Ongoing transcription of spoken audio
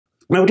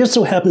Now, it just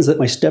so happens that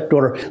my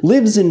stepdaughter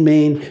lives in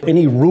Maine.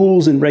 Any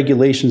rules and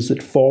regulations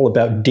that fall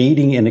about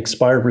dating and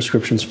expired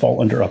prescriptions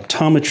fall under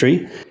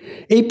optometry.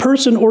 A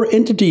person or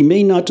entity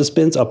may not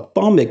dispense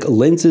ophthalmic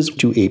lenses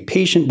to a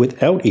patient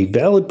without a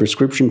valid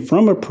prescription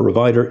from a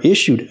provider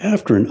issued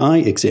after an eye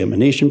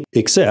examination,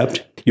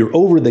 except your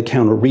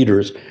over-the-counter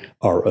readers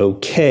are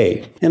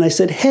okay. And I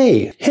said,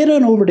 hey, head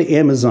on over to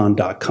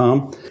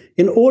Amazon.com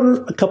and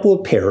order a couple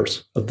of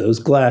pairs of those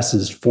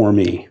glasses for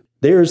me.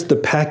 There's the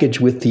package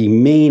with the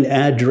main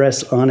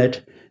address on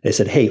it. I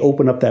said, hey,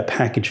 open up that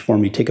package for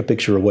me. Take a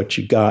picture of what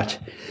you got.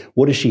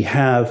 What does she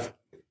have?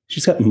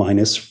 She's got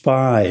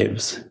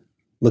 -5s.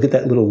 Look at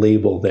that little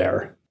label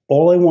there.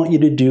 All I want you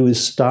to do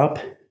is stop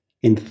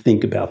and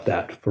think about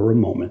that for a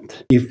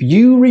moment. If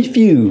you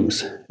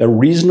refuse a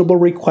reasonable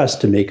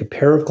request to make a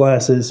pair of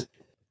glasses,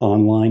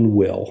 online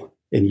will,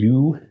 and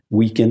you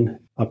weaken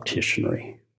opticianry.